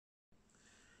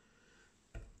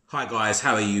Hi guys,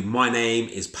 how are you? My name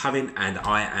is Pavin and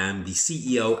I am the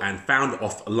CEO and founder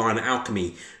of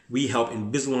Alchemy. We help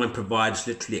Invisalign providers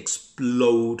literally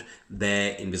explode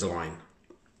their Invisalign.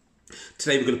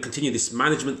 Today we're going to continue this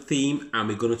management theme and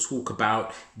we're going to talk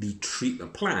about the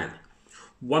treatment plan.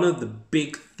 One of the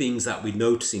big things that we're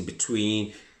noticing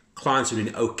between clients who are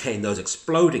doing okay and those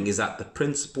exploding is that the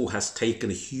principal has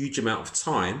taken a huge amount of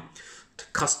time to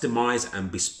customize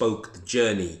and bespoke the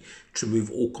journey, to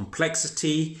remove all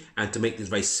complexity and to make this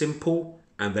very simple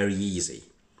and very easy.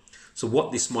 So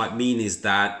what this might mean is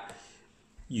that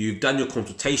you've done your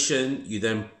consultation, you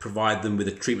then provide them with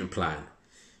a treatment plan.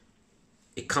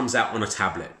 It comes out on a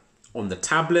tablet. On the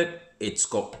tablet, it's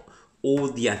got all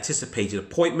the anticipated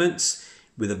appointments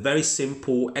with a very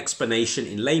simple explanation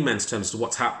in layman's terms to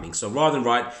what's happening. So rather than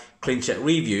write clean check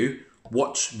review,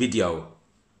 watch video,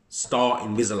 start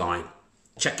Invisalign,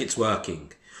 check it's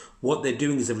working. What they're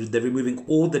doing is they're removing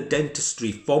all the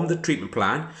dentistry from the treatment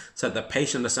plan so that the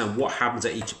patient understands what happens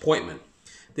at each appointment.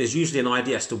 There's usually an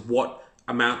idea as to what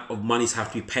amount of monies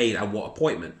have to be paid at what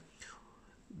appointment.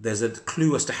 There's a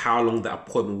clue as to how long that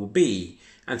appointment will be.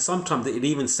 And sometimes it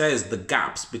even says the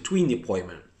gaps between the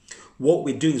appointment. What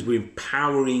we're doing is we're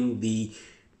empowering the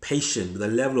patient with a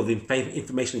level of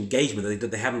information engagement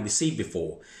that they haven't received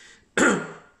before.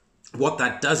 What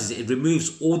that does is it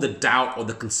removes all the doubt or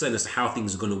the concern as to how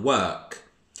things are going to work.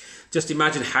 Just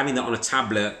imagine having that on a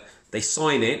tablet, they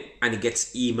sign it and it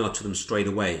gets emailed to them straight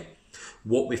away.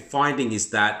 What we're finding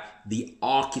is that the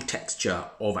architecture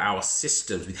of our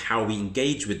systems with how we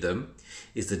engage with them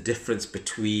is the difference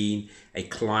between a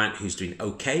client who's doing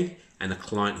okay and a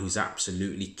client who's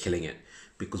absolutely killing it.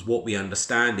 Because what we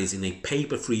understand is in a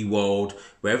paper-free world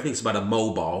where everything's about a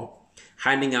mobile,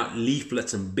 handing out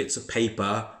leaflets and bits of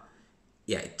paper,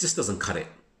 it just doesn't cut it.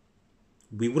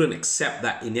 We wouldn't accept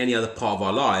that in any other part of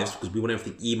our lives because we want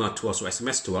everything emailed to us or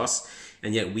SMS to us,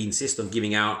 and yet we insist on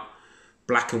giving out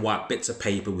black and white bits of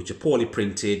paper which are poorly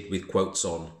printed with quotes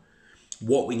on.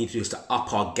 What we need to do is to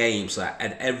up our game so that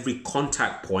at every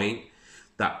contact point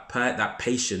that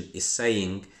patient is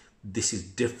saying this is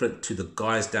different to the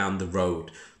guys down the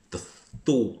road. The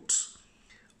thought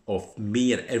of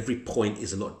me at every point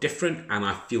is a lot different and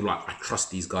I feel like I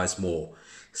trust these guys more.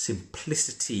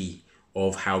 Simplicity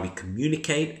of how we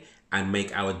communicate and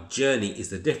make our journey is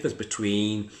the difference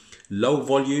between low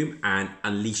volume and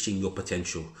unleashing your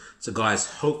potential. So guys,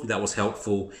 hopefully that was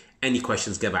helpful. Any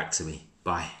questions, get back to me.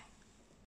 Bye.